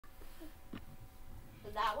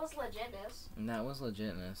that was legitness. And that was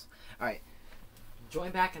legitness. Alright.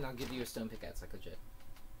 Join back and I'll give you a stone pickaxe, like legit.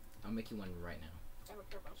 I'll make you one right now. I don't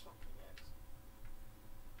care about stone pickaxe.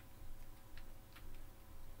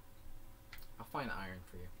 I'll find iron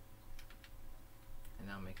for you. And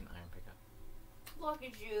I'll make an iron pickaxe. Look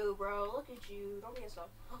at you, bro. Look at you. Don't be a stuff.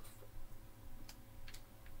 I'm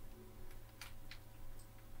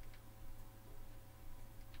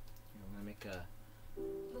gonna make a...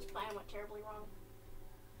 This plan went terribly wrong.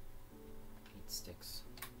 8 sticks.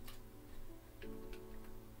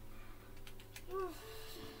 I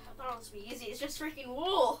thought it was gonna be easy. It's just freaking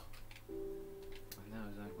wool. I know,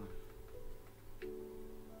 exactly.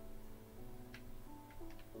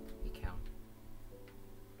 Hey, cow.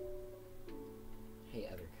 Hey,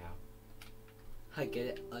 other cow. I get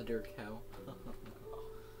it, other cow.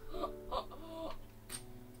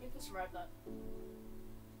 You can survive that. I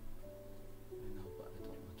know, but I don't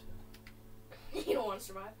want to. You don't want to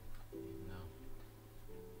survive? No.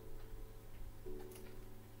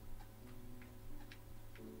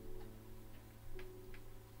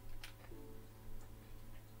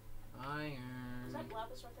 Iron. Is that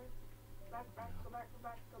lapis right there? Back, No. go back, go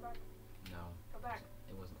back, go back. No. Go back.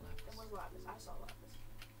 It wasn't lapis. It was lapis. I saw lapis.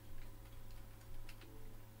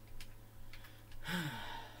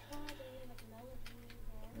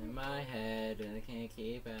 In my head, and I can't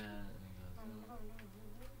keep it.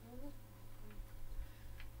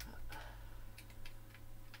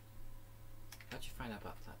 How'd you find out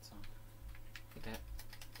about that song? Like that?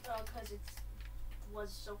 Oh, because it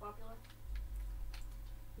was so popular.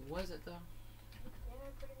 Was it though? Yeah,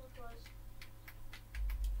 it pretty much was.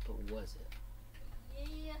 But was it?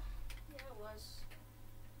 Yeah, it was.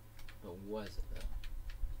 But was it though?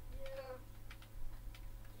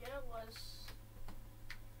 Yeah, it was.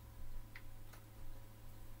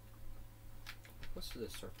 Close to the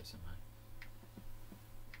surface, am I?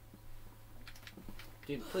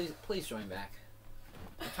 Dude, please join back.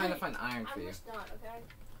 I'm trying to find iron for I'm you. just not, okay?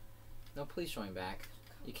 No, please join back.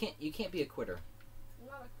 You can't be a quitter. I'm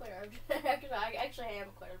not a quitter. I actually am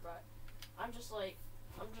a quitter, but I'm just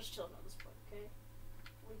chilling at this point, okay?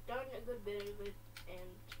 We've done a good bit of it, and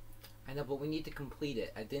I know, but we need to complete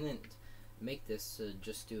it. I didn't make this to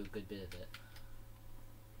just do a good bit of it.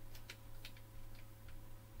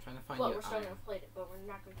 I'm trying to find well, you we're still iron. gonna complete it, but we're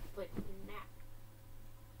not gonna complete it now.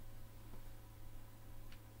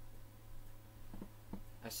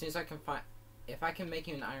 As soon as I can find, if I can make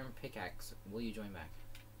you an iron pickaxe, will you join back?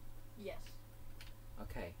 Yes.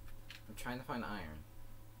 Okay, I'm trying to find iron.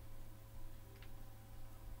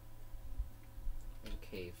 There's a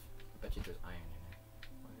cave. I bet you there's iron in it.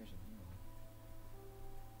 Oh, here's another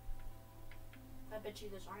one. I bet you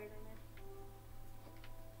there's iron in there.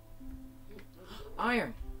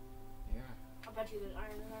 Iron! Yeah. I bet you there's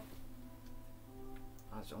iron in there.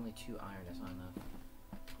 Oh, there's only 2 iron. That's not enough.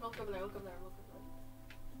 Look over there, look over there, look over there.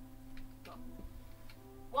 No.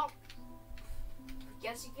 Well,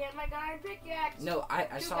 guess you can't make an iron pickaxe. No, I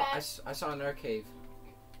Too saw bad. I saw another cave.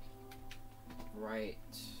 Right.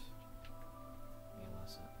 You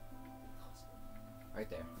lost it. Right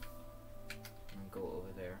there. I'm gonna go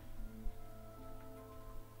over there.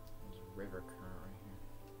 There's a river current right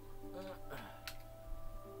here.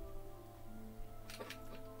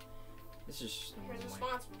 This is just Here's a normal way.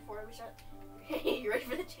 sponsor before we start. You ready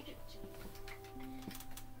for the chicken?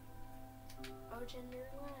 Oh,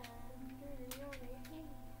 Tinderland.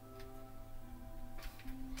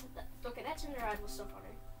 Okay, that Tinderland was so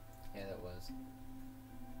funny. Yeah, that was.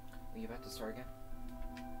 Are you about to start again?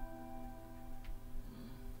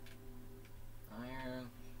 Iron.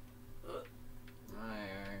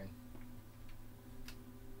 Iron.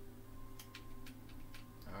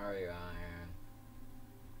 Are you iron?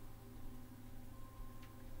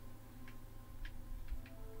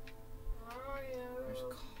 Where are you? There's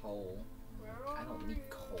coal. Where I don't are need you?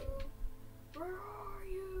 coal. Where are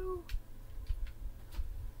you?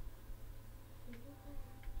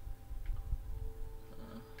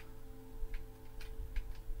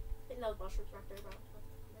 I think those mushrooms back there, but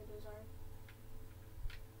maybe those are.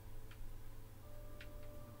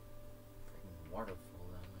 Freaking waterfall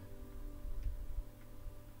down there.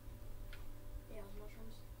 Yeah, those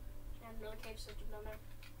mushrooms. And another cave system down there.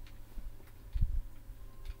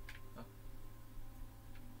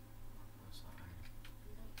 That's not iron.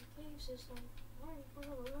 Another cave system. Right for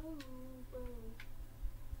the road.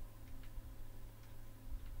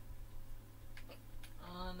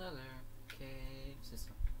 Another cave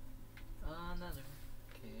system. Another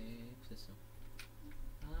cave system.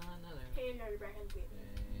 Another Hey, no, you're back at the beginning.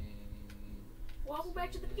 cave. Welcome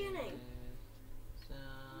back to the beginning.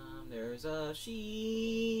 There's a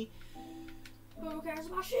sheep. Who cares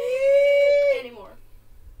about sheep anymore.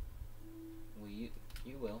 Well, you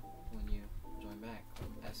will when you join back.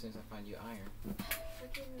 As soon as I find you iron.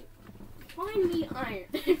 Freaking find me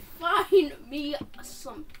iron. Find me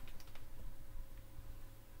some.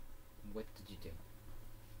 What did you do?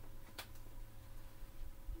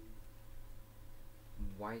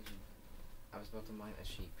 Why did you... I was about to mine a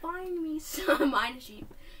sheep. Find me some mine a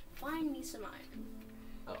sheep. Find me some iron.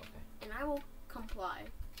 Oh, okay. And I will comply.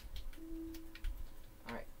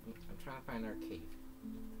 Alright, I'm trying to find our cave.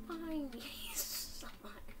 Find me some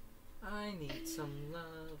iron. I need some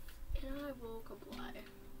love. And I will comply.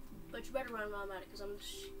 But you better run while I'm at it, because I'm going to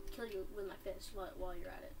kill you with my fist while you're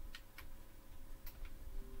at it.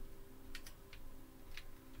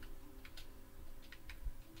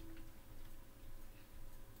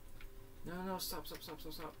 No, stop. Don't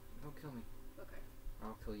kill me. Okay. Or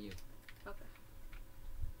I'll kill you. Okay.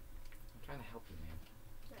 I'm trying to help you, man.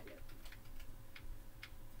 I do.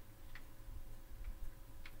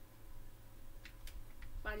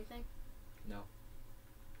 Find anything? No.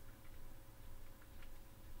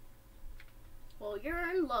 Well, you're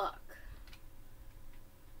in luck.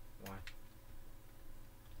 Why?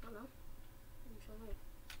 I don't know. You show me.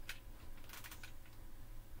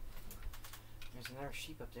 There's another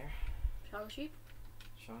sheep up there. Show the sheep?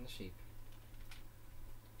 Showing the sheep.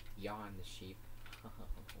 Yawn the sheep. I'm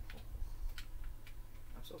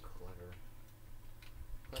so clever.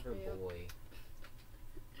 Clever Yeah. boy.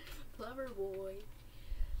 Clever boy.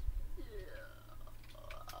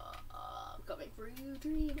 I'm coming for you,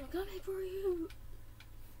 Dream. I'm coming for you.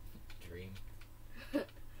 Dream. Did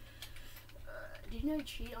you know you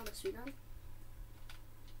cheat on the speedrun?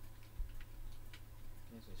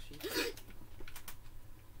 There's a sheep.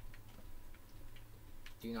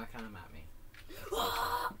 Do not come at me.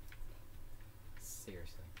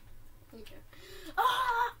 Seriously. Okay.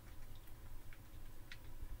 Ah!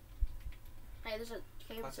 Hey, there's a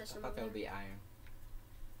cave I system thought over there would there. be iron.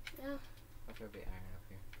 Yeah. I thought there would be iron up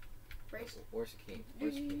here. Race. Where's the cave?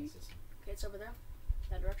 Where's the cave system? Okay, it's over there.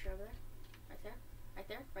 That direction over there. Right there. Right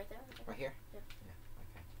there. Right there. Right here? Yeah. Yeah,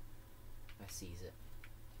 okay. I seize it.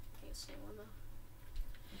 Okay, it's the same one though.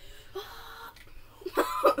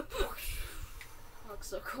 Looks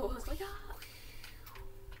so cool. It's like ah.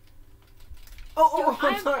 Oh, Dude,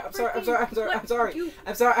 I'm sorry. I'm sorry. I'm sorry. I'm sorry. I'm sorry.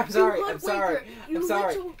 I'm sorry. I'm sorry. I'm sorry. I'm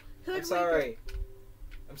sorry. I'm sorry.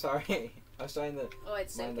 I'm sorry. I was trying to. Oh,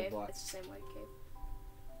 it's the same Mind the cave. block. It's the same white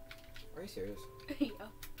Are you serious? cave. Yeah.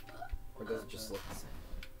 Or does it just look the same?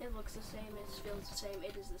 It looks the same. It feels the same.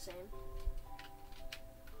 It is the same.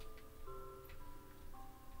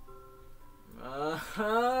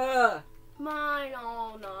 Mine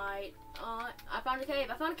all night. I found a cave.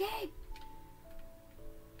 I found a cave.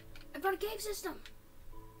 I found a cave system.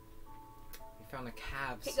 You found a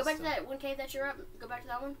cab. Okay, go back to that one cave that you're up. Go back to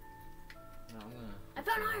that one. No, I'm gonna. I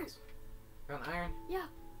found iron. Found iron? Yeah.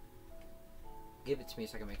 Give it to me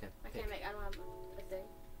so I can make a I pick. can't make. I don't have a thing.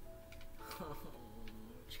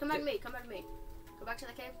 Just come back to me. Come back to me. Go back to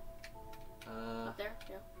the cave. Up there.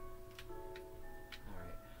 Yeah.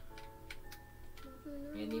 Alright.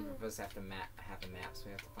 Me and neither of us have a map, so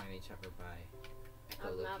we have to find each other by I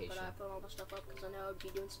have a map, echolocation. but I put all my stuff up because I know I'd be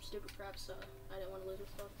doing some stupid crap, so I didn't want to lose my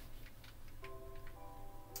stuff.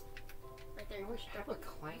 Right there. You can just jump up.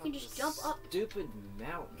 Climb You can just jump up. Stupid You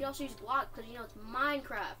mountain. can also use block because you know it's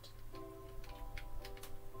Minecraft.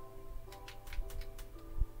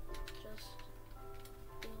 Just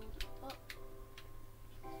build up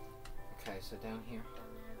Okay, so down here.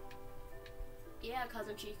 down there. Yeah,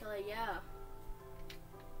 cousin Chica. Yeah.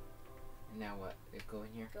 Now what? Go in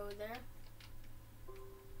here. Go there.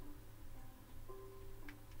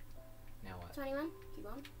 Now what? 21. Keep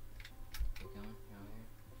on. Keep going. Go here.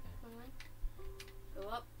 21. Go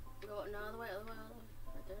up. Go up. No, other way. Other way. Other way.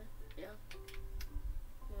 Right there. Yeah.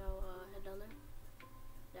 Now head down there.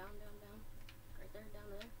 Down. Down. Down. Right there. Down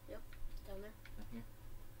there. Yep. Down there. Down here.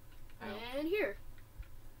 Ow. And here.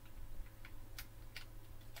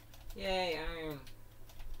 Yay, iron.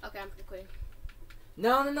 Okay, I'm quitting.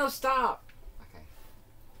 No, stop! Okay.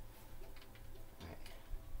 Alright.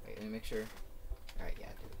 Wait, let me make sure. Alright, yeah,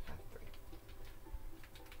 dude. I have 3.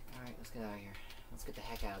 Alright, let's get out of here. Let's get the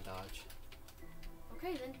heck out of Dodge.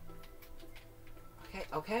 Okay, then.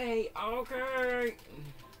 Okay.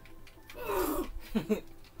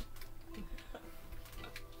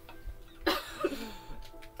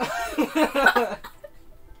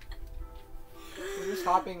 We're just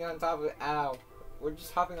hopping on top of it. Ow. We're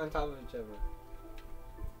just hopping on top of each other.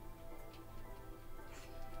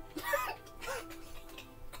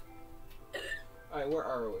 Alright, where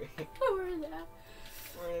are we? Where is that?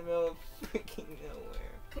 We're in the middle of freaking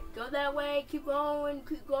nowhere. Go Go that way. Keep going.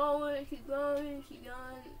 Keep going. Keep going. Keep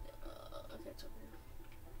going. Okay, it's over here.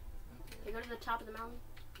 Okay. Okay, go to the top of the mountain.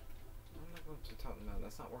 I'm not going to the top of the mountain.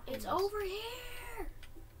 That's not working. It's over here.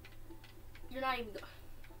 You're not even.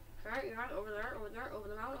 Alright, you're right over there. Over there. Over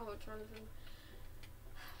the mountain. Over the thing.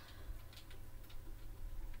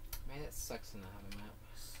 Man, it sucks to not have a map.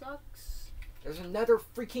 Sucks. There's another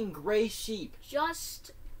freaking gray sheep.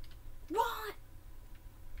 Just what?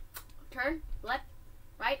 Turn left,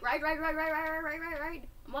 right.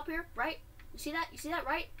 I'm up here. Right. You see that? You see that?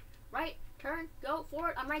 Right. Right. Turn. Go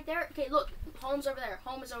forward. I'm right there. Okay, look. Home's over there.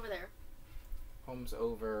 Home is over there. Home's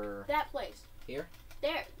over. That place. Here.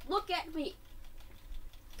 There. Look at me.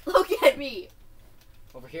 Look at me.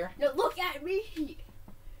 Over here. No, look at me.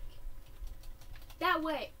 That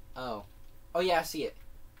way. Oh. Oh yeah, I see it.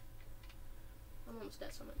 I'm almost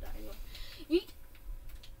dead, so I'm gonna die anyway. Yeet.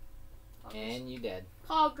 And you dead.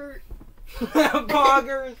 Poggers.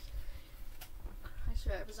 Poggers. I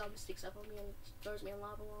swear, if a zombie sticks up on me and throws me in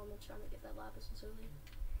lava while I'm trying to get that lapis lazuli.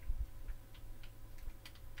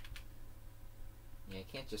 Yeah, you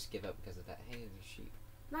can't just give up because of that. Hey, there's a sheep.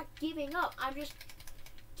 I'm not giving up. I'm just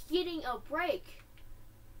getting a break.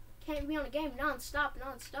 Can't be on a game non-stop.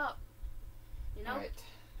 You know? Alright.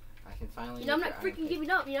 I can finally. You know, I'm not freaking giving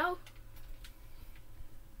up, you know?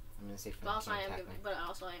 I'm gonna say but also I am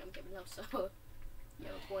giving up, so you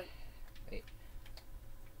have a point. Wait.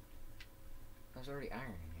 There's already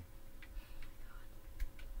iron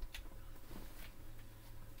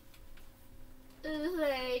in here.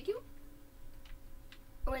 Thank you.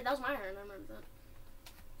 Oh wait, that was my iron, I remember that.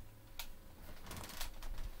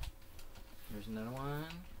 There's another one.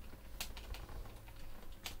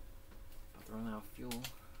 I'm throwing out fuel.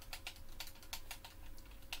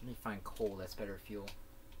 Let me find coal, that's better fuel.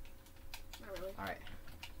 Not really. Alright.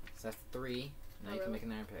 So that's 3. Now you can make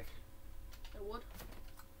an iron pick. A wood?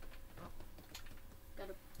 Got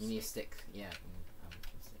a You need a stick. Yeah.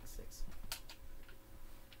 Sticks.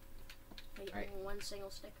 I get one single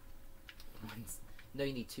stick. No,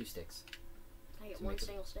 you need 2 sticks. I get one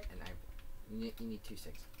single stick. And you need 2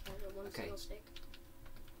 sticks. I get one single stick.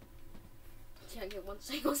 Yeah, I get one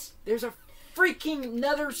single stick. There's a freaking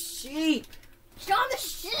another sheep! Show the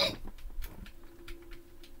shit!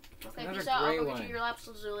 Okay, Another peace out. I'll go one. get you your lapis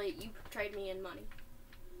lazuli. You trade me in money.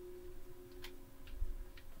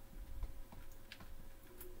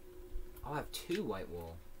 I'll have 2 white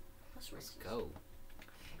wool. That's racist. Let's go.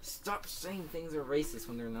 Stop saying things are racist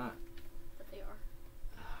when they're not. But they are.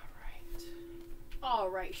 Alright.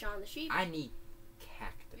 Alright, Sean the sheep. I need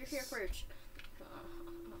cactus. You're here for your...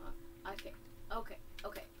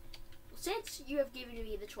 Okay. Since you have given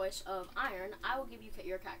me the choice of iron, I will give you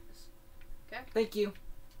your cactus. Okay? Thank you.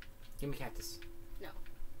 Give me cactus. No.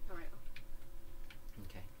 Not right now.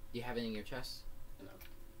 Okay. Do you have it in your chest? No.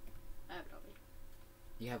 I have it on me.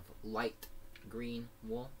 You have light green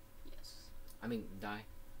wool? Yes. I mean, dye?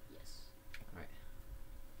 Yes. Alright.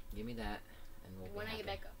 Give me that, and we'll when I get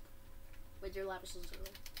back up. With your lapis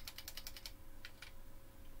lazuli.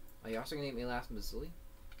 Are you also gonna get me lapis lazuli?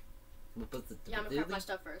 Yeah, I'm gonna craft my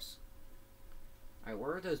stuff first. Alright,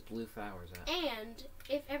 where are those blue flowers at? And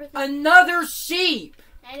if everything... Another sheep!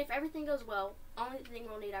 And if everything goes well, only thing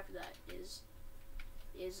we'll need after that is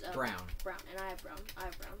brown. Brown, and I have brown. I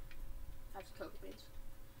have some cocoa beans.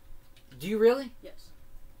 Do you really? Yes.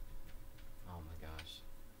 Oh my gosh.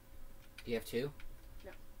 Do you have 2?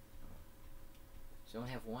 No. Oh. So you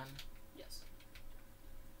only have 1? Yes.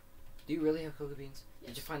 Do you really have cocoa beans? Yes.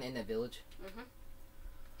 Did you find it in that village? Mm-hmm.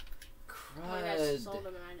 Crud. My guys sold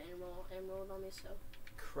them and I had emerald on me, so.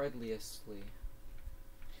 Crudliously.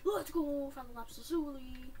 Let's go find the lapis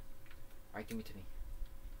lazuli. Alright, give me to me.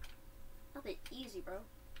 Not that easy, bro.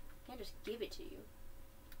 Can't just give it to you.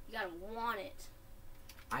 You gotta want it.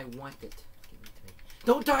 I want it. Give it to me.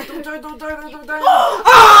 Don't die! Don't die! Don't die! Don't die!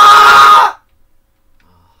 Ah!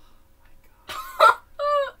 Oh my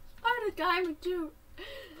god. I had a diamond too.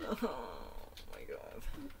 Oh my god.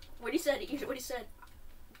 What he said?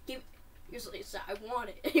 Give. He said, I want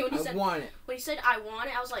it. I want it. When he said, I want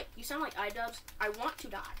it, I was like, you sound like iDubbbz. I want to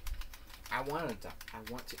die. I want to die. I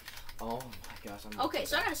want to. Oh my gosh. Okay,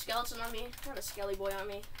 so I got a skeleton on me. I got a skelly boy on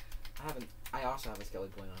me. I also have a skelly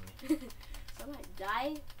boy on me. So I might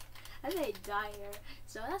die. I might die here.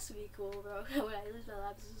 So that's gonna be cool, bro. When I lose my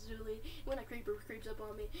lapis lazuli, when a creeper creeps up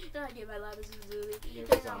on me, then I get my lapis lazuli, You're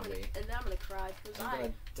and a zombie. then I'm gonna cry because I'm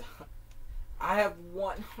gonna die. I have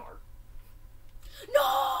 1 heart.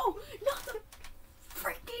 No! Not the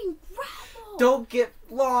freaking gravel! Don't get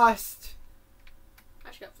lost! I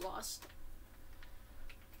just got lost.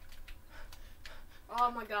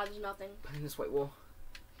 Oh my god, there's nothing. Put in this white wool.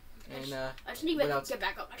 And I just need to get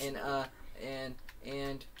back up. And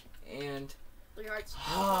 3 hearts. 4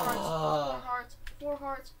 hearts. 4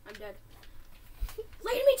 hearts. I'm dead.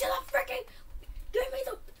 Lead me to the freaking. Give me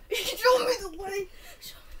the. Show me the way.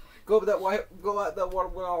 Go up that white. Go out that water.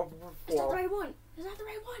 Is that the right one? Is that the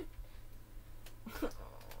right one?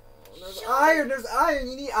 There's iron. There's iron.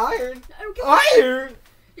 You need iron. Iron.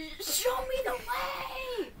 Show me the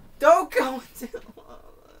way. Don't go into.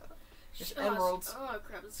 There's emeralds. Oh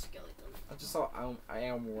crap! It's a skeleton. I just saw emeralds.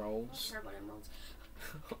 I don't care about emeralds.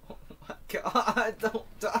 Oh my god!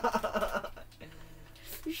 Don't die.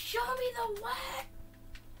 Show me the way.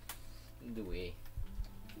 The way.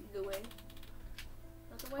 The way.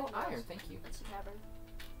 That's the way. Oh, iron. Thank you. That's the cavern.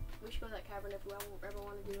 We should go to that cavern if we ever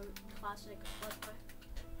want to do a classic let's play.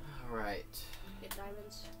 All right. Get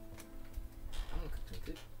diamonds. I'm gonna cook some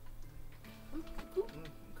food.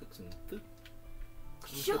 Cook some food.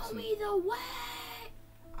 Show me the way.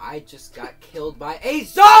 I just got killed by a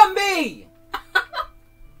zombie.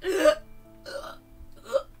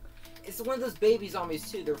 It's one of those baby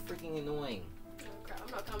zombies too. They're freaking annoying. Oh, crap.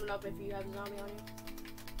 I'm not coming up if you have a zombie on you.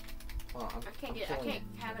 Oh, I can't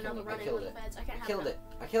have another run into the feds. I killed it.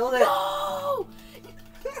 I killed it. No!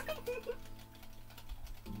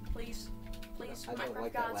 Please, I don't Minecraft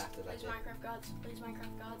like gods. that laugh that I Please, did. Minecraft gods. Please,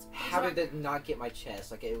 Minecraft gods. Please, How did it not get my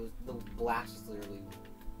chest? Like it was the blast was literally.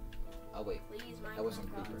 Oh wait. Please, Minecraft That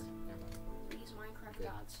wasn't gods. creeper. Never mind. Please, Minecraft Good.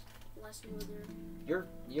 gods. Bless me with your.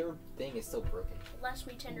 Your thing is still broken. Bless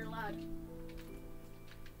me, tender lad.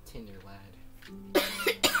 Tender lad. I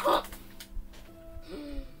want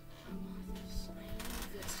this.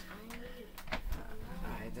 I need this. I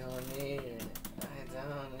don't need it.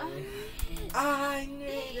 I need it. I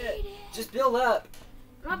need it. Just build up.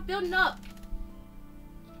 I'm not building up.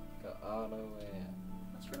 Go all the way up.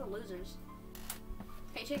 That's for the losers.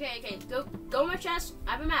 Okay. Go to my chest.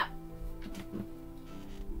 I have a map.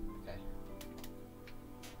 Okay.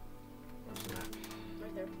 Where's the map?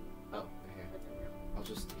 Right there. Oh, right here. Right there. I'll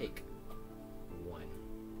just take one.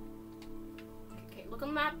 Okay, look on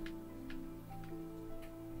the map.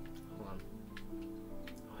 Hold on.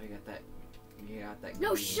 Oh, you got that. You got that.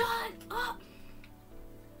 No, green. shut up.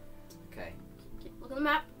 Okay. Look on the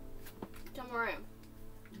map. Tell me where I am.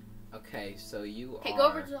 Okay, so you are. Okay, go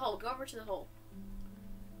over to the hole. Go over to the hole.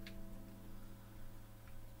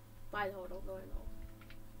 By the hole. Don't go in the hole.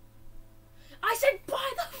 I said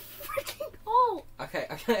by the freaking hole. Okay.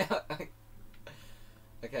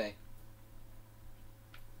 Okay.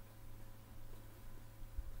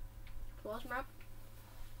 Watch map.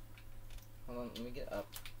 Hold on, let me get up.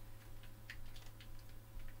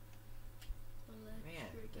 Man,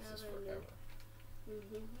 this is forever.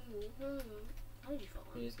 How did you fall?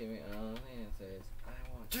 You just give me all the answers. I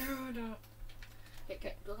want you to.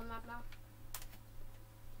 Okay, look on the map now.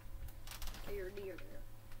 Okay, you're near there.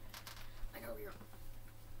 I know you're.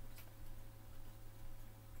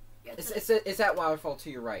 Yeah, It's that waterfall to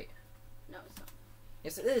your right. No, it's not.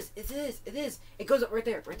 Yes, it is. It is. It goes up right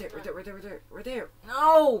there. Right there.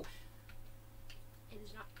 No! It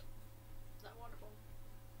is not. That waterfall.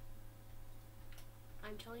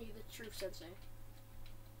 I'm telling you the truth, Sensei.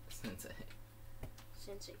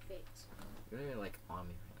 Sensei fates. You're not even like on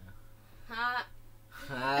me right Ha!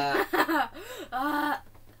 now. Ah!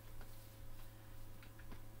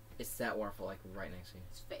 It's that waterfall like right next to you.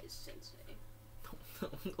 It's face, Sensei.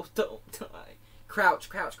 Don't die. Crouch.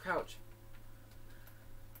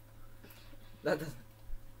 That doesn't.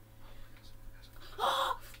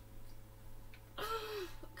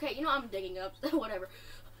 Okay, you know I'm digging up. Whatever.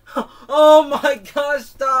 Oh my gosh,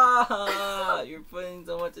 stop! You're putting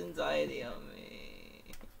so much anxiety on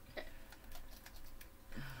me. Okay.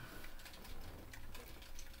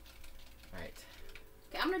 Right.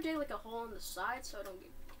 Okay, I'm gonna dig like a hole in the side so I don't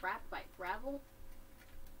get cracked by gravel.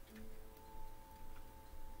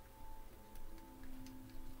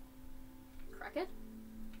 Crack it?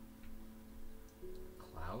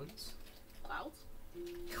 Clouds? Clouds?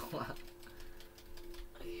 Cloud.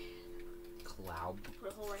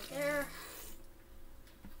 Put a hole right there.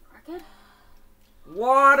 Crack it.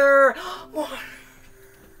 Water! Water!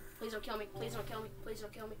 Please don't kill me. Please don't kill me. Please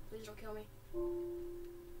don't kill me. Please don't kill me.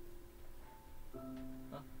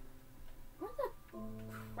 Huh? Where the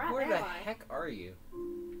crap Where am the I? heck are you?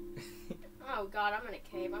 Oh god, I'm in a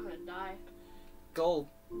cave. I'm gonna die. Gold.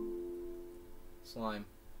 Slime.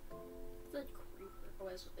 The creeper. Oh,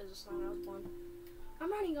 is a slime. I was born.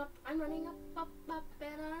 I'm running up, and up,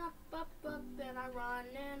 and I run,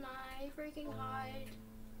 and I freaking hide.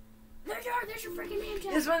 There's your freaking name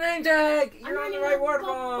tag! It's my name tag! You're on the right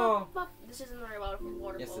waterfall! This isn't the right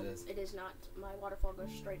waterfall. Yes, it is. It is not. My waterfall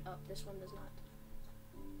goes straight up. This one does not.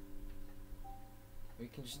 Or you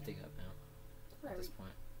can just dig up now. Whatever. At this point.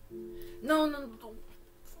 No, no, don't.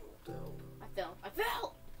 I fell. I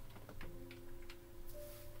fell!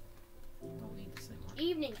 Don't need this anymore.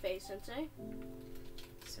 Evening phase, Sensei.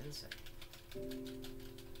 Sensei.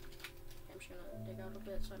 I'm just gonna dig out a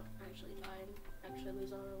bit so I don't actually die and actually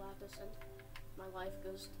lose another lapis and my life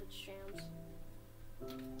goes to shams.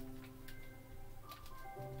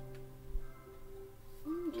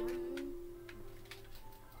 Dun.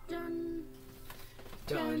 Dun.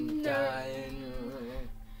 Dun, dun.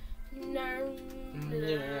 No.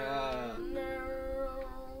 Yeah.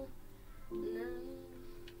 No.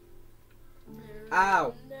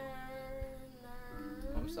 Ow! No.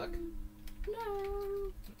 I'm stuck.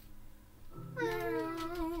 No. No.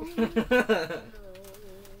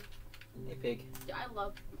 Hey, pig. Dude, I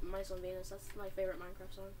love Mice on Venus. That's my favorite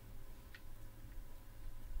Minecraft song.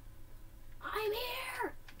 I'm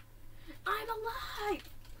here! I'm alive!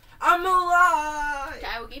 I'm alive! Okay,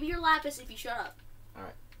 I will give you your lapis if you shut up.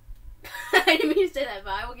 Alright. I didn't mean to say that,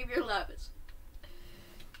 but I will give you your lapis.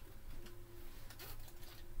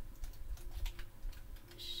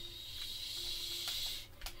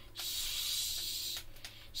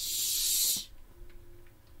 Shh.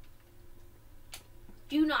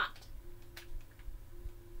 Do not.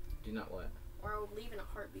 Do not what? Or I will leave in a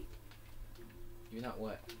heartbeat. Do not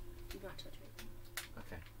what? Do not touch me.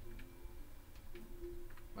 Okay.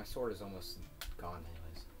 My sword is almost gone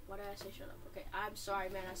anyways. Why did I say shut up? Okay, I'm sorry,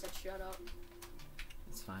 man. I said shut up.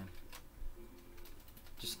 It's fine.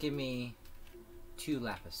 Just give me 2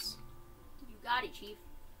 lapis. You got it, Chief.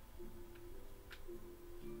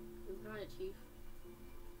 You got it, Chief.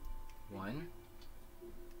 1,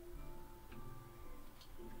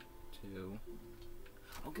 2.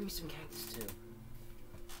 Oh, give me some cactus too.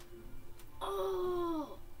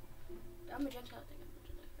 Oh! I'm magenta. I think I'm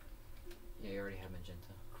magenta. Yeah, you already have magenta.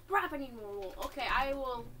 Crap, I need more wool. Okay, I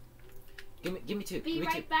will Give me 2. be give me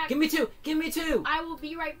right 2. back. Give me 2. Give me 2. I will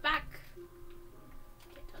be right back.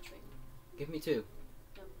 Can't touch me. Give me 2.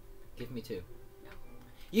 No. Give me 2. No.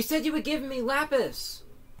 You said you would give me lapis.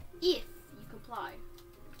 If you comply.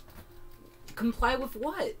 Comply with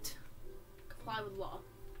what? Comply with law.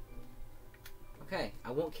 Okay,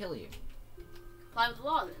 I won't kill you. Comply with the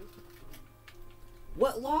law, then.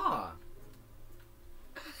 What law?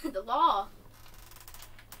 The law.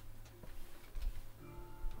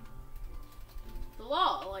 The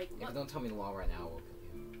law, like, Yeah, what? don't tell me the law right now. I will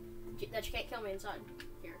kill you. That you can't kill me inside.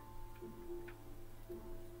 Here.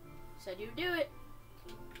 Said you would do it.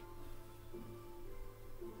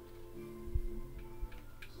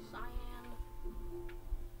 Cyan.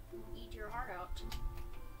 Eat your heart out.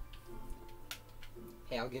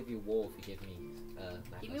 Hey, I'll give you wool if you give me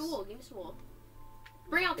lapis. Give me wool. Give me some wool.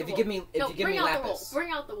 Bring out the If wool. you give me, if No, you give bring me out lapis. the wool.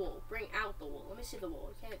 Bring out the wool. Bring out the wool. Let me see the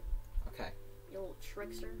wool. You can't. Okay. You little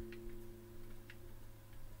trickster.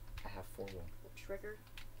 I have 4 wool. Little tricker.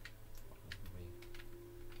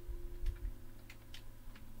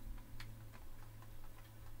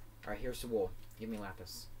 Alright, here's the wool. Give me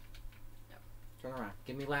lapis. No. Turn around.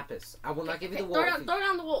 Give me lapis. I will not give you Okay, the wool. throw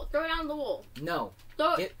down the wool. Throw down the wool. No.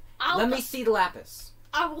 Throw. Let me see the lapis.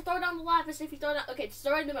 I will throw down the lapis if you throw down. Okay, just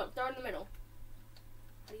throw it in the middle. Throw it in the middle.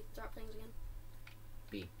 How do you drop things again?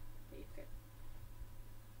 B. B. Okay.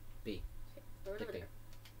 B. Okay. Throw it Pick over B. there.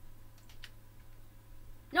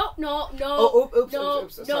 No, no, no. Oh, oops, no,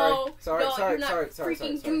 oops, oops. no, Sorry, no, sorry, you're not sorry, sorry, freaking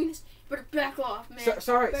sorry. doing this. Better back off, man.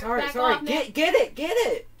 Sorry, Back sorry. off, man. Get it, get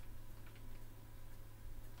it.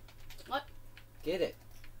 What? Get it.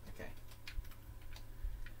 Okay.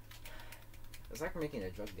 It's like we're making a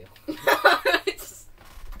drug deal.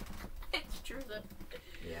 it's true though.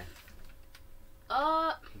 Yeah.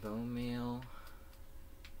 Bone meal.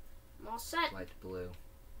 I'm all set. Light blue.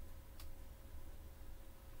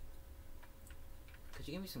 Could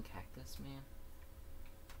you give me some cactus, man?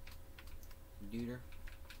 Duder.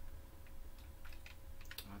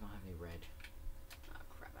 Oh, I don't have any red. Oh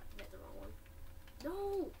crap! I hit the wrong one.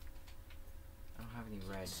 No. I don't have any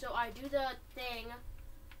red. So I do the thing.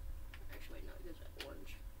 Actually, wait, no, it goes with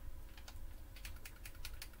orange.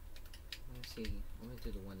 Let me see. Let me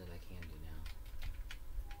do the one that I can do now.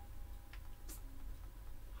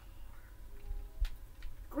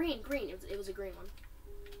 Green. It was a green one.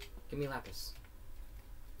 Give me lapis.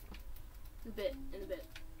 In a bit.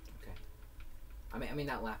 Okay. I mean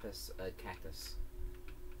not lapis. Cactus.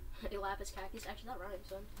 A lapis cactus. Actually, that rhymes,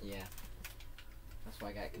 son. Yeah. That's why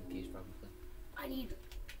I got confused, probably. I need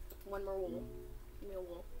one more wool. Give me a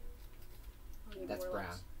wool. That's brown.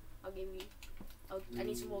 Lapis. I'll give you. I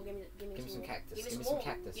need some wool. Give me some cactus. Give me Give me some some wool.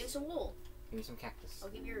 cactus. Give me some wool. Give me some cactus. I'll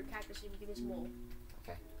give you your cactus if you give me some wool.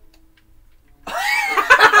 Okay.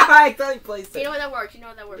 I thought he placed it. You know what that works. You know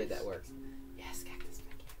what that works. Yeah, that works. Yes, cactus.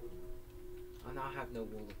 Oh, now I have no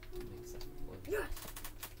wool to make stuff. Yes.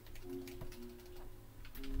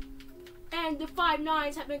 And the 5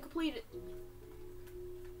 9s have been completed.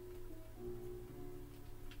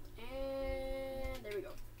 And there we go.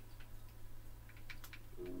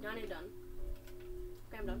 Done and done.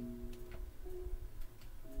 Okay, I'm done.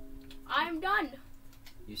 I'm done.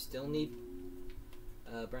 You still need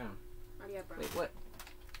brown. I already have brown. Wait, what?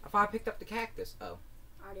 I thought I picked up the cactus. Oh.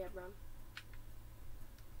 I already have brown.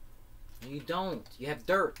 No, you don't. You have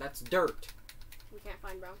dirt. That's dirt. We can't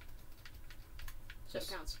find brown. So Yes.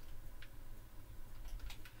 it counts.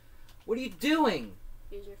 What are you doing?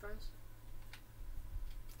 Using your friends.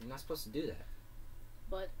 You're not supposed to do that.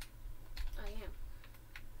 But I am.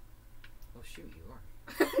 Oh shoot, you are.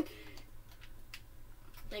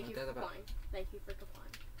 Thank you for complying. Thank you for complying.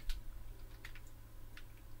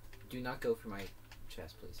 Do not go for my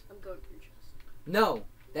chest, please. I'm going for your chest. No,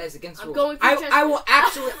 that is against rules. Going for your chest. I will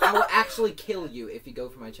actually kill you if you go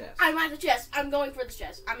for my chest. I'm at the chest. I'm going for the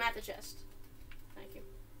chest. I'm at the chest. Thank you.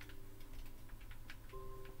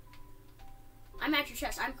 I'm at your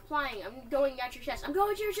chest. I'm complying. I'm going at your chest. I'm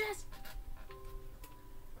going to your chest.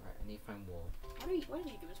 Alright, I need to find wool. Why did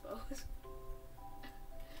you give us bows?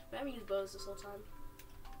 We haven't used bows this whole time.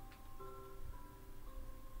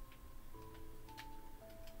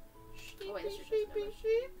 Oh wait, this is your chest. Never mind.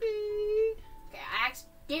 Okay, I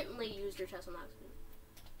accidentally used your chest on accident.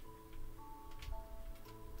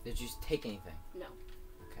 Did you take anything? No.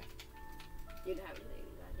 Okay. You didn't have anything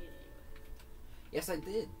that I needed anyway. Yes, I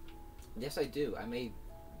did. Yes, I do. I made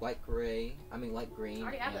light green. I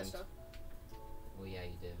already have that and- stuff. Well, yeah,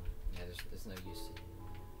 you do. Yeah, there's no use to it.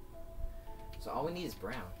 So all we need is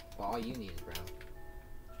brown. Well, all you need is brown.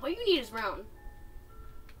 All you need is brown.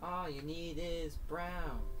 All you need is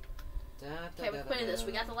brown. Da, da, Okay, we da, completed da, this. da.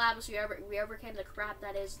 We got the lapis. We overcame the crap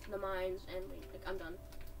that is the mines, and I'm done.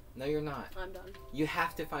 No, you're not. I'm done. You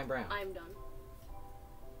have to find brown. I'm done.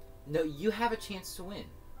 No, you have a chance to win.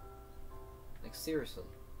 Like, seriously.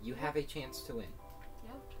 You have a chance to win.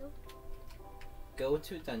 Yeah, true. Go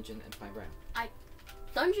to a dungeon and find brown.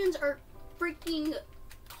 Dungeons are freaking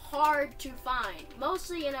hard to find.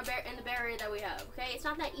 Mostly in the area that we have. Okay, it's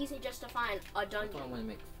not that easy just to find a dungeon. What do I want to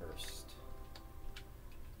make first?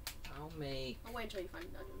 I'll make I'll wait until you find a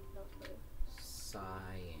dungeon. Don't worry.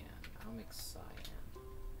 cyan. I'll make cyan.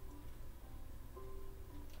 I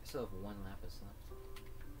still have 1 lapis left.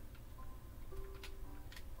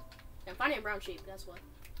 I'm finding a brown sheep. That's what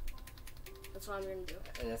I'm gonna do.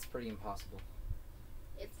 That's pretty impossible.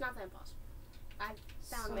 It's not that impossible. I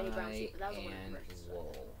found many brown sheep, but that was one of the first.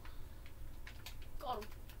 wool. Got 'em.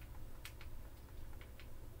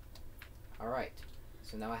 Alright.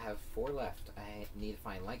 So now I have 4 left. I need to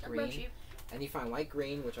find light Brown green. sheep. I need to find light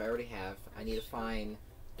green, which I already have. I need to find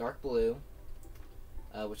dark blue,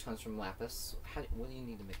 which comes from lapis. What do you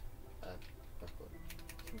need to make dark blue?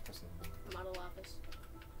 Can you press the button? I'm out of lapis.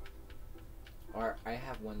 Or I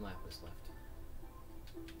have 1 lapis left.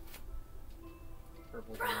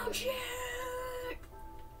 Purple Brown blue. sheep!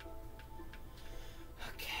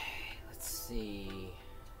 Okay, let's see.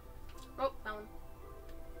 Oh, found one.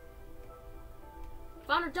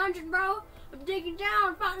 Found a dungeon, bro! I'm digging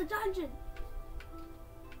down! Found a dungeon!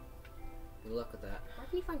 Good luck with that. Where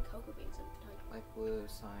can you find cocoa beans in a dungeon? Light blue,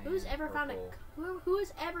 cyan, Who's ever found who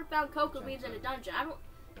has ever found cocoa beans in a dungeon? I don't.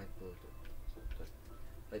 Light blue.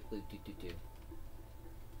 Light blue, do.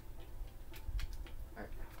 Alright.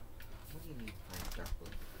 What do you need to find dark blue?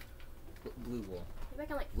 Blue wool. Maybe I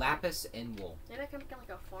can like. Lapis and wool. Maybe I can get like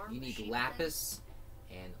a farm. You need sheep lapis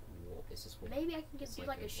and wool. Is this wool? thing. Maybe I can It's be like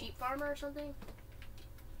like a a sheep farmer or something.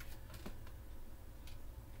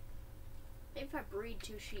 Maybe if I breed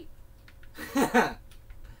 2 sheep. Light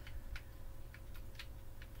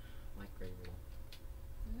gray wool.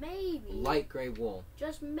 Maybe. Light gray wool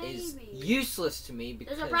Just maybe. is useless to me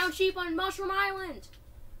because There's a brown sheep on Mushroom Island.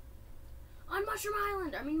 On Mushroom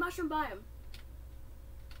Island. I mean Mushroom Biome.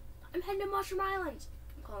 I'm heading to Mushroom Island.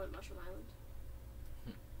 I'm calling it Mushroom Island.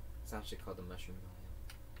 It's actually called the mushroom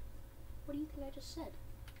biome. What do you think I just said?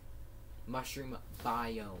 Mushroom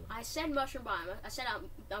biome. I said Mushroom Biome. I said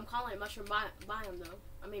I'm calling it Mushroom Biome though.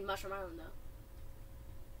 I mean Mushroom Island though.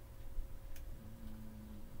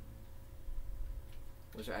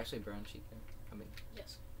 Was there actually a brown sheep there? I mean,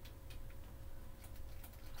 Yes.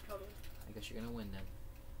 Totally. I guess you're gonna win then.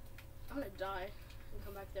 I'm gonna die and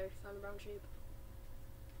come back there to find the brown sheep.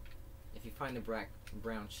 If you find a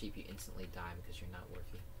brown sheep, you instantly die because you're not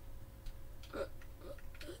worthy.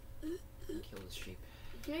 Kill the sheep.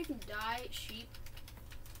 You can die, sheep.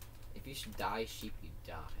 If you should die, sheep, you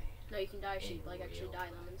die. No, you can dye sheep, like actually real dye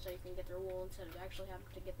them, and so you can get their wool instead of actually having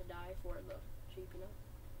to get the dye for the sheep, you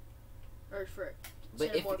know? Or for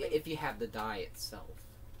But if you have the dye itself.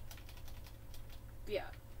 Yeah,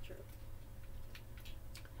 true.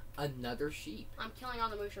 Another sheep. I'm killing all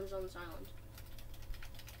the mushrooms on this island.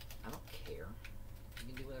 I don't care. You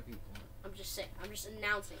can do whatever you want. I'm just saying. I'm just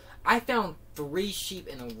announcing that. I found 3 sheep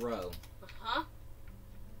in a row. Uh-huh.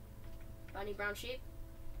 Any brown sheep?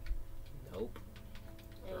 Nope.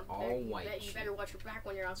 Yeah, They're all white You sheep. better watch your back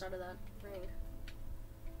when you're outside of that ring.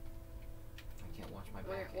 I can't watch my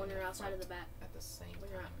back. When you're outside of the bat. At the same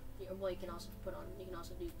When time. well, you can also put on. You can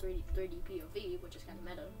also do 3D POV, which is kind of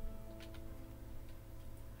meta.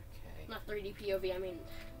 Okay. Not 3D POV. I mean,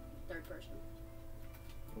 third person.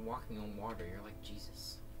 You're walking on water. You're like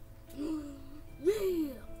Jesus.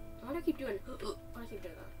 Yeah. Why do I keep doing? Why do I keep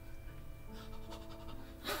doing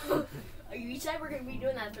that? You said we're gonna be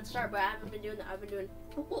doing that at the start, but I haven't been doing that. I've been doing.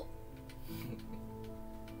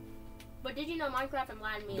 But did you know Minecraft and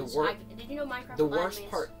Latin means? Did you know Minecraft the and Latin worst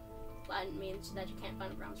means? part. Latin means that you can't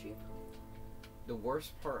find a brown sheep. The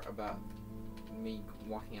worst part about me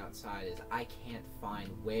walking outside is I can't find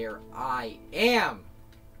where I am.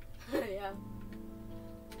 Yeah.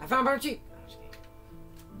 I found brown sheep.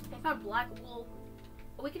 I found black wool.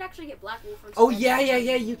 Well, we could actually get black wool from. Oh yeah,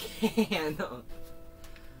 you can.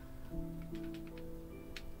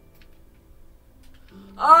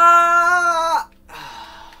 Ah! You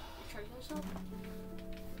try to kill yourself?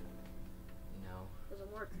 No.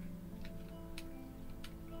 Doesn't work.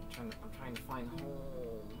 I'm trying to find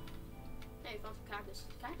home. Hey, you found some cactus.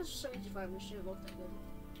 Cactus is so easy to find, but it shouldn't look that good.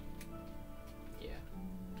 Yeah.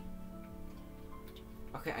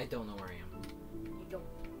 Okay, I don't know where I am. You don't.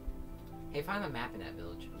 Hey, find a map in that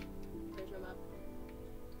village. There's no map.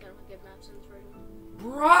 They don't give maps in this version.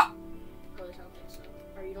 Bruh! Oh, there's not think so.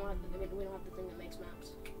 Or you don't have the, we don't have the thing that makes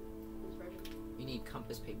maps in this version. You need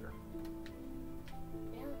compass paper.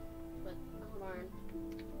 Yeah, but I have iron.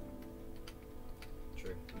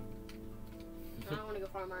 True. I don't want to go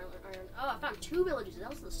farm iron. Oh, I found 2 villages. That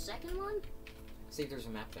was the second one? See if there's a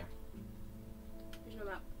map there. There's no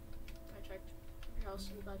map. I checked. Your house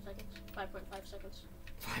in 5 seconds. 5.5 seconds.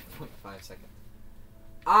 5.5 seconds.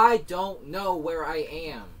 I don't know where I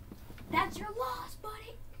am. That's your loss,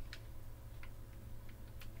 buddy!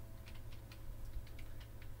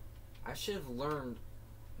 I should have learned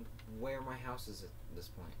where my house is at this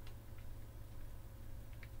point.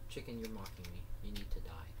 Chicken, you're mocking me. You need to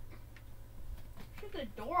die. Shoot the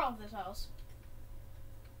door off this house.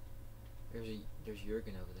 There's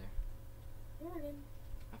Jurgen over there. Jurgen.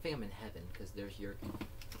 I think I'm in heaven because there's Jurgen.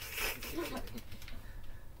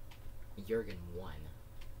 Jurgen won.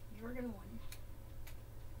 Jurgen won.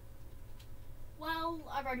 Well,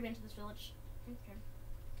 I've already been to this village. Okay.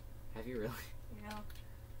 Have you really? Yeah.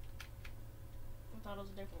 I thought it was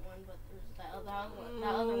a different one, but there's that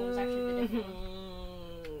other one was actually the different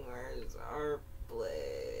one. Where's our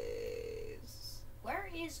place? Where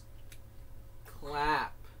is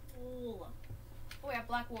Clap. wool? Oh, I have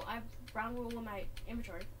black wool. I have brown wool in my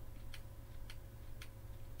inventory.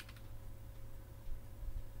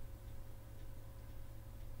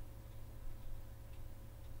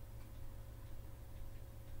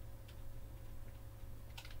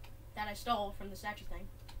 That I stole from the statue thing.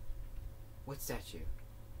 What statue?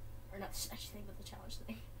 Or not the statue thing, but the challenge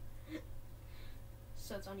thing.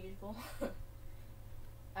 So it's unusable.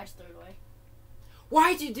 I just threw it away.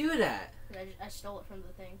 Why'd you do that? I stole it from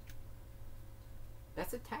the thing.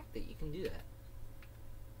 That's a tactic. You can do that.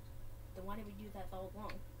 Then why did we do that all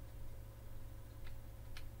along?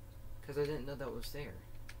 Because I didn't know that was there.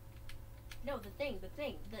 No, the thing.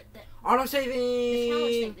 Auto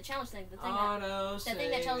saving. The challenge thing. The thing Auto that thing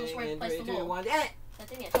that tells us where to place the wool. Eh. The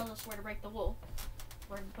thing that tells us where to break the wool.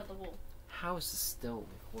 Where to put the wool. How is this still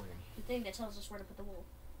recording? The thing that tells us where to put the wool.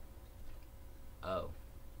 Oh.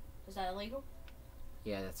 Is that illegal?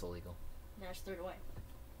 Yeah, that's illegal. Now I just threw it away.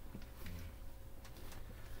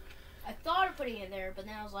 I thought of putting it in there, but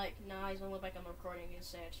then I was like, nah, he's gonna look like I'm recording and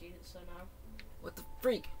say I cheated, so no. What the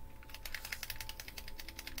freak?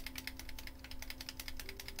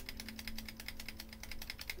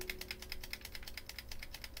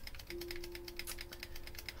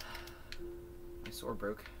 My sword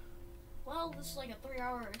broke. Well, this is like a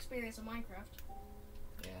 3-hour experience of Minecraft.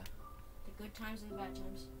 Yeah. The good times and the bad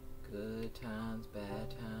times. Good times,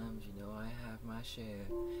 bad times, you know I have my share.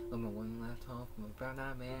 I'm the one left home from a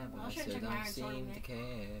brown-eyed man, but Well, I I should still check my don't iron sword seem with to me.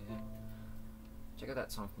 care. Check out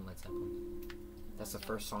that song from Led Zeppelin. That's the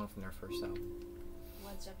first song from their first album.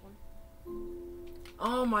 Led Zeppelin.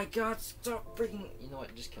 Oh my god, stop freaking. You know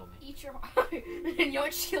what? Just kill me. Eat your heart. You know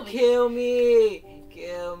what? Just kill me. Kill me!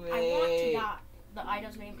 Kill me! I want to die. The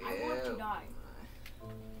Ida's name. I want to die.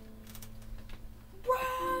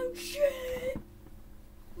 Brown shit!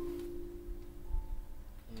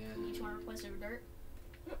 Yeah. Each one replace it with dirt.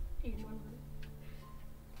 Each one with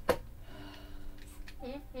dirt.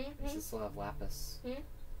 At least it still have lapis. Mm.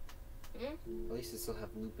 At least it still have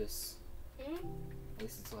lupus. At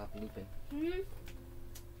least it still have lupin.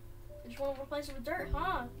 Just want to replace it with dirt,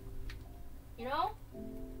 huh? You know?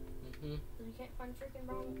 Mm-hmm. Because you can't find freaking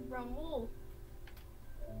brown wool.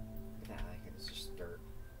 Nah, like it's just dirt.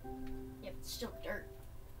 Yeah, but it's still dirt.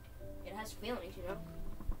 It has feelings, you know?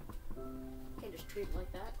 You can't just treat it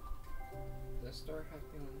like that. Does dirt have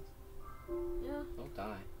feelings? Yeah, Don't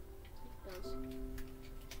die. it does.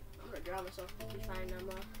 I'm gonna drown myself if you find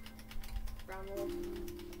brown wool.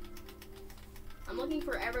 I'm looking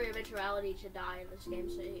for every eventuality to die in this game,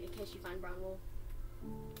 so in case you find brown wool.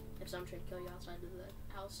 If so, I'm trying to kill you outside of the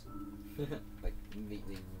house. Like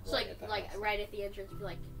immediately. So like right at the entrance, be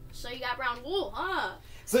like, so you got brown wool, huh?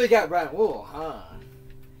 So you got brown wool, huh?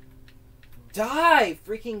 Die,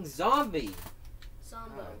 freaking zombie!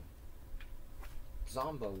 Zombo.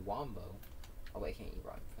 Zombo wombo. Oh wait, I can't eat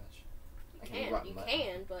rotten fish. I You eat can, rotten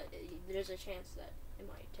mutton. but there's a chance that it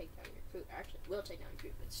might take down your food. Actually, it will take down your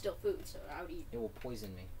food, but it's still food, so I would eat. It will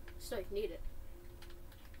poison me. Still, you can eat it.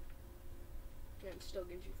 And it still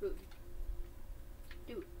gives you food.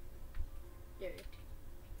 Do it. Dare you.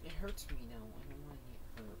 It hurts me now. I don't want to eat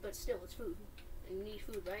hurt. But still, it's food. And you need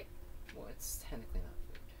food, right? Well, it's technically not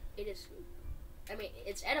food. It is food. I mean,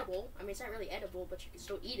 it's edible. I mean, it's not really edible, but you can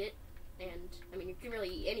still eat it. And, I mean, you can really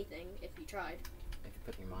eat anything if you tried. If you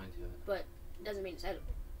put your mind to it. But it doesn't mean it's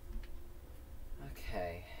edible.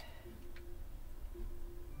 Okay.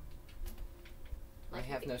 Like I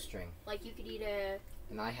have no string. Like, you could eat a...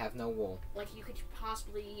 And I have no wool. Like, you could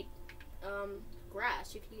possibly eat,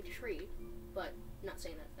 grass. You could eat a tree. But, I'm not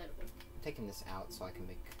saying that's edible. I'm taking this out so I can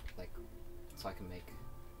make,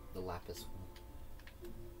 the lapis wool.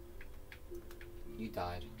 You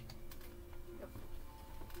died.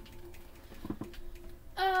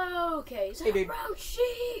 Okay, so Hey, dude. brown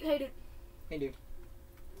sheep! Hey, dude. Hey, dude.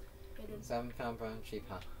 Hey, dude. 7 pound brown sheep,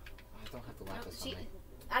 huh? I don't have the lapis see, on me.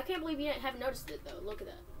 I can't believe you haven't noticed it, though. Look at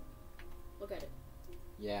that. Look at it.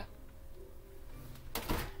 Yeah.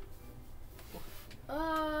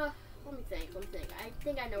 Let me think. I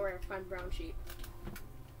think I know where to find brown sheep.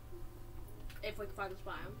 If we can find this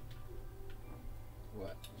biome.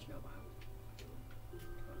 What? Snow biome.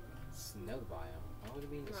 Snow biome? Why would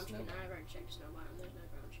it be in the No, I'm just snow kidding. biome? I've already checked snow biome. There's no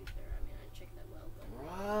brown sheep there. I mean, I didn't check that well, but...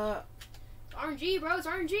 What? It's RNG, bro. It's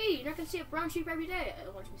RNG. You're not gonna see a brown sheep every day.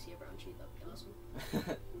 Watch me see a brown sheep. That'd be awesome.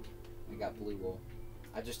 I got blue wool.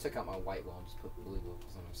 I just took out my white wool and just put blue wool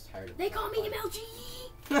because I'm just tired of it. They call me MLG!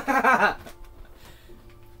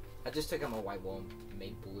 I just took out my white wool and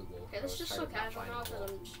made blue wool. Okay, this is just so casual now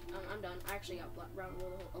because because I'm done. I actually got brown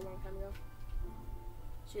wool a long time ago.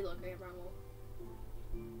 See, look, I got brown wool.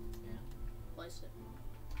 Yeah. Placed it.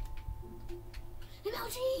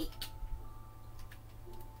 MLG!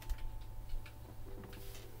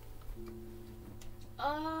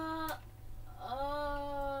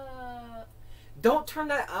 Don't turn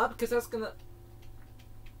that up because that's gonna.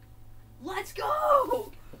 Let's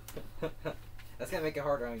go! That's gonna make it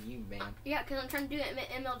harder on you, man. Yeah, because I'm trying to do that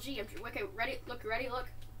MLG. Okay, ready? Look.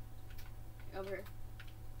 Over here.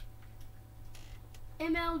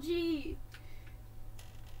 MLG!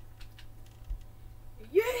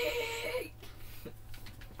 Yay!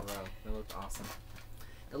 Bro, that looked awesome.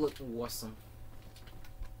 That looked awesome.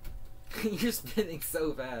 You're spinning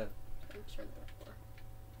so bad. I'm just trying to look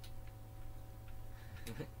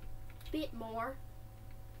for. Bit more.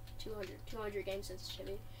 200 game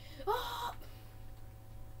sensitivity. Oh!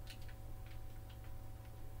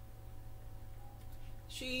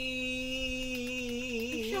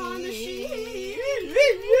 Sheep. Shaun the sheep.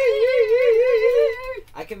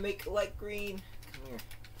 I can make light green. Come here.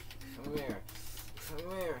 Come here. Come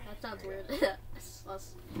here. That sounds weird.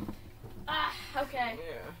 Okay. Come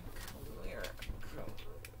here. Come here.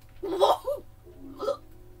 Whoa!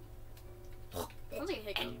 Sounds like a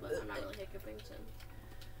hiccup, but I'm not really hiccuping, so it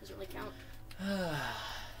doesn't really count.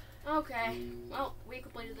 Okay. Well, we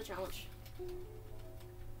completed the challenge.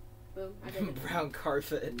 Boom, I did it. Brown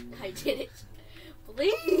carpet. I did it.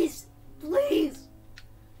 Please! Please!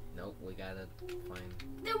 Nope, we gotta find.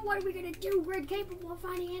 Then what are we gonna do? We're incapable of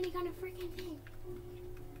finding any kind of freaking thing.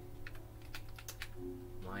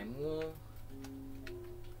 Lime wool.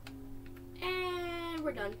 And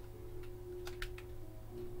we're done.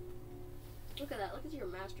 Look at that. Look at your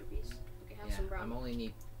masterpiece. Okay, have Yeah, some brown. I only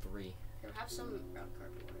need 3. Here, have some brown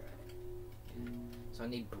carpet while you're at it. So I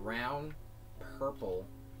need brown, purple,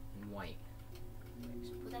 and white. Right,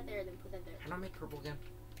 so put that there, then put that there. How do I make purple again?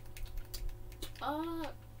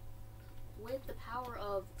 With the power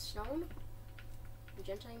of stone?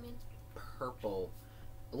 Magenta, you mean? Purple.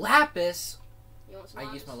 Lapis! You want some I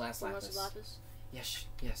lapis? used my last You want lapis. some lapis? Yes,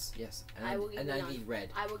 yes, yes. And I will give you I none. need red.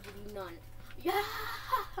 I will give you none. Yeah!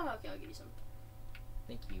 Okay, I'll give you some.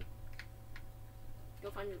 Thank you. Go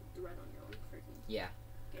find the red on your own freaking Yeah.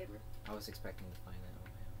 gamer. I was expecting to find that on my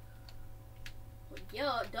Well,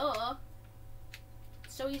 yeah, duh.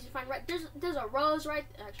 It's so easy to find red. There's a rose right.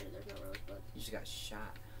 Actually, there's no rose, but own. You just got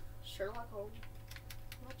shot. Sherlock Holmes.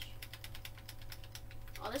 Much.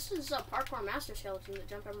 Oh, this is a parkour master skeleton that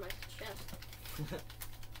jumped over my chest.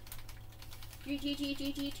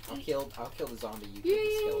 I'll kill the zombie. You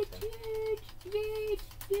kill the skeleton.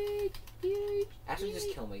 Actually,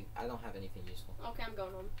 just kill me. I don't have anything useful. Okay, I'm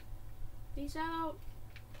going home. Peace out.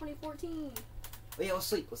 2014. Oh yeah, let's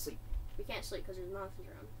sleep. Let's sleep. We can't sleep because there's monsters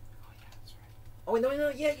around. Oh yeah, that's right. Oh wait, no,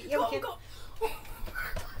 yeah, we can. Go.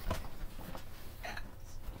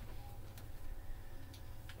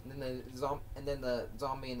 And then the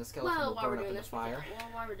zombie and the skeleton Well, will while we're burn up doing in the this, fire.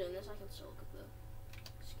 while we're doing this, I can still look at the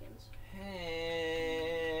skins.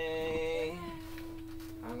 Hey,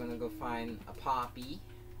 I'm gonna go find a poppy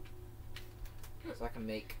so I can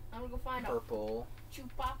make I'm gonna go find purple. a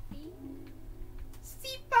chupapi.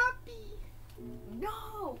 See poppy.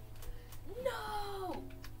 No! No!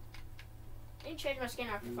 I didn't change my skin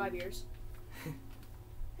after 5 years.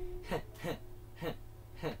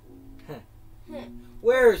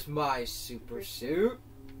 Where's my super suit?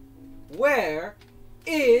 Where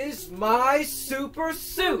is my super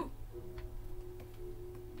suit?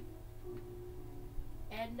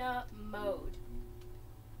 Edna mode.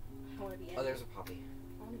 I want to be Edna. Oh, there's a poppy.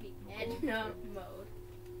 I want to be Edna mode.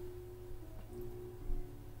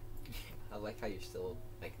 I like how you're still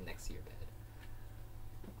like next to your bed.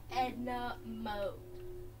 Edna mode.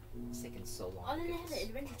 It's taking so long. Oh, to then they get have this. the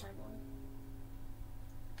Adventure Time one.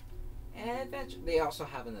 Adventure. They also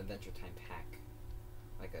have an Adventure Time pack,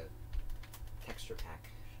 like a texture pack.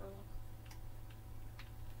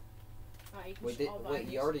 Wait,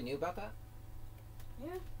 you already knew about that?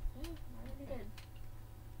 Yeah, I already did.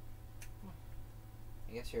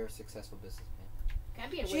 I guess you're a successful businessman. Can I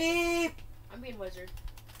be a wizard? Sheep! I'm being wizard.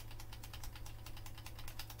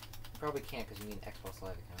 You probably can't because you need an Xbox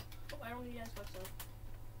Live account. Oh, I don't need Xbox though.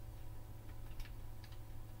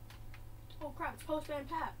 Oh crap! It's Postman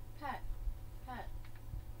Pat.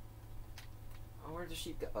 Oh, where'd the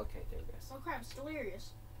sheep go? Okay, there it goes. Oh crap! It's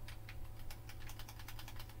Delirious.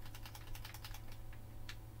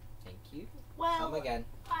 Thank you. Well, Come again.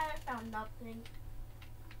 I found nothing,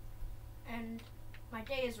 and my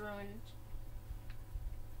day is ruined.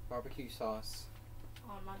 Barbecue sauce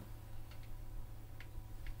On my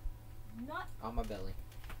nut. on my belly.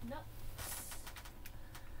 Nut.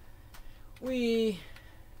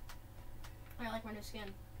 I like my new skin.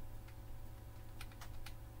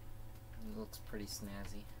 It looks pretty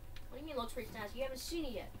snazzy. What do you mean it looks pretty snazzy? You haven't seen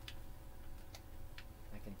it yet.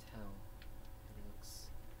 I can tell. It looks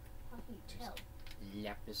How can you tell?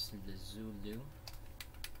 lapis lazuli.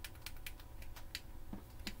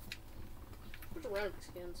 Where's the random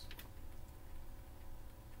skins?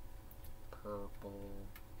 Purple.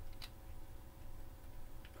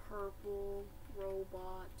 Purple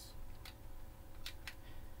robot.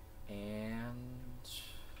 And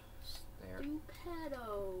there.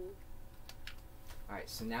 Stupedo. Alright,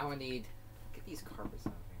 so now I need get these carpets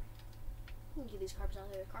out of here. You can get these carpets out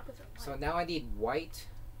of here. Carpets are white. So now I need white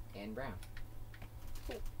and brown.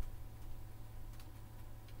 Cool.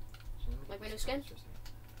 So let me Like get my new these skin? carpets just a second.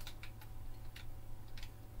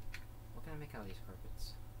 What can I make out of these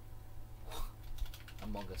carpets?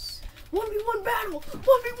 Among Us. 1v1 battle!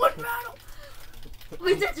 1v1 battle!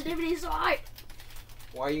 My sensitivity is so high!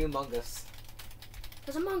 Why are you Among Us?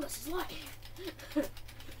 Because Among Us is light.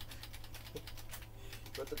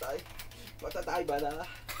 What the die, brother?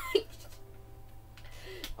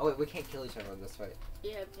 Oh wait, we can't kill each other in this fight.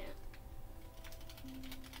 Yeah, we can't.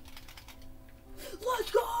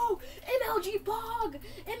 Let's go! MLG Pog!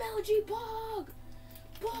 MLG Pog!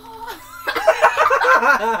 Pog!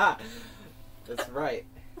 That's right.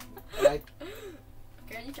 Okay,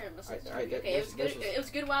 Okay, I need to turn on my sensitivity. alright, Okay, it was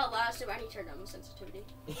good while it lasted, but I need to turn down my sensitivity.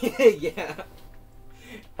 yeah.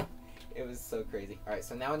 It was so crazy. Alright,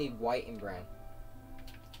 so now I need white and brown.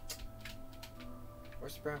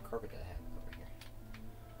 Where's the brown carpet that I had over here?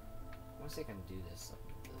 I want to see if I can do this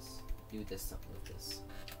something with this. Do this something with this.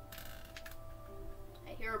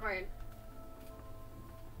 Hey, Hero Brian.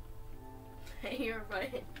 Hey, you're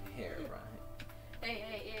right. Here, right.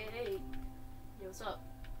 Hey. Yo, what's up?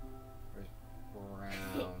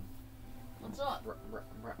 Brown. What's up?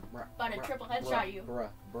 About to triple headshot you.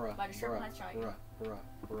 About to triple headshot you.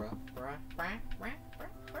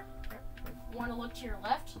 Want to look to your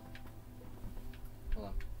left? Hold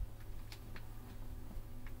on.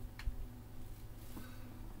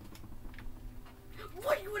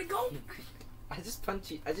 Where do you want to go? I just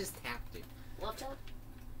punched you. I just tapped you. Left tap?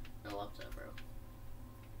 No, left tap, bro.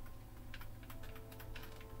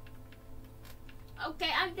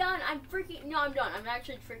 Okay, I'm done. I'm done. I'm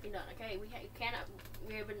actually freaking done. Okay, we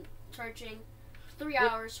have been searching 3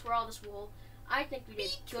 hours for all this wool. I think we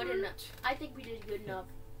did good enough. I think we did good enough.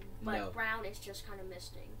 But No. brown is just kind of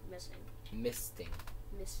missing. Misting.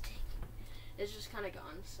 It's just kind of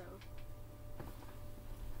gone. So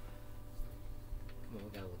Come on, we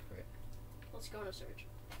gotta look for it. let's go on a search.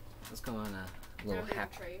 Let's go on a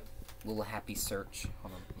little happy search.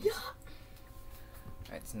 Hold on. Yeah.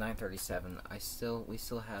 Alright, it's 9:37. We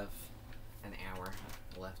still have an hour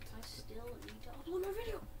left. I still need to upload my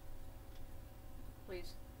video.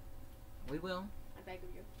 Please, We will. I beg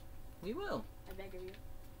of you. We will. I beg of you.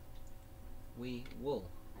 We will.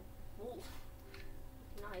 Ooh.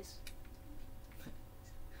 Nice.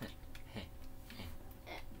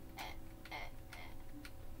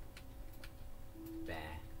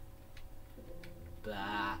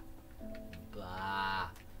 Bah. Bah.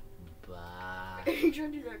 Bah. Are you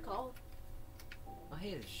trying to do that call? I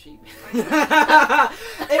hate a sheep.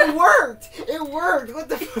 It worked! It worked! What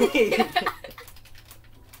the freak?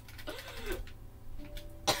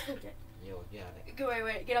 Okay. Yo, yeah. Go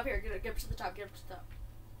wait. Get up here. Get up to the top. Get up to the top.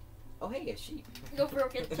 Oh, hey, a sheep. Go, bro.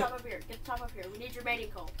 Get the top up here. Get the top up here. We need your mating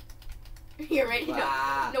call. Your mating call.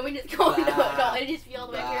 Bah. No, we need to go. No, Bah. it needs to be all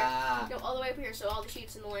the way up Bah. here. No, all the way up here, so all the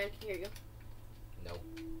sheeps in the land can hear you. No.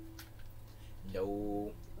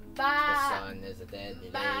 No. Bah. The sun is a deadly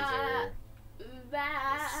Bah. laser.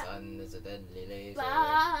 Bah. The sun is a deadly laser.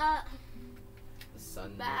 Bah. The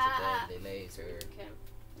sun Bah. is a deadly laser. Okay,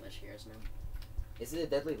 let's hear us now. Is it a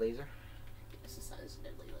deadly laser? Yes, the sun is a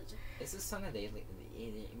deadly laser. Is the sun a deadly?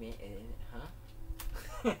 Huh?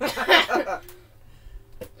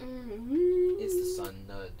 Is the sun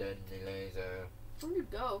a deadly laser? Where'd you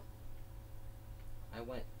go? I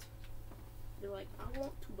went. You're like, I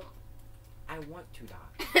want to die. I want to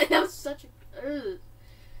die. That was such a.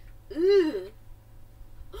 Ugh.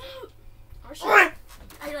 Our sheep-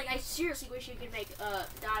 I seriously wish you could make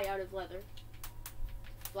dye out of leather.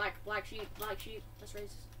 Black sheep. That's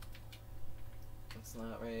racist. It's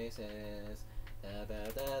not racist. Da,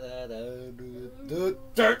 da, da, da, da, da,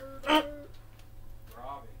 da.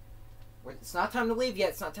 Robbie. Wait, it's not time to leave yet.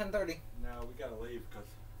 It's not 10:30. No, we gotta leave because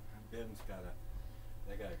Ben's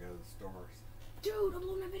they gotta go to the stores. Dude,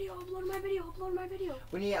 upload my video.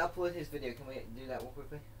 We need to upload his video. Can we do that real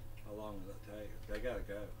quickly? How long will it take? They gotta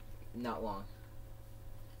go. Not long.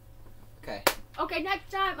 Okay. Okay, next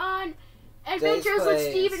time on Adventures with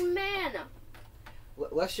Steve and Man.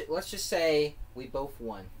 Let's just say we both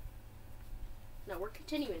won. No, we're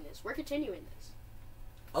continuing this.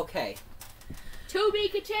 Okay. To be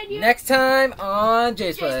continued. Next time on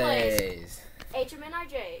Jay's Jay's Plays.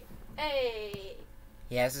 HMNIJ. Hey.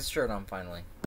 He has his shirt on finally.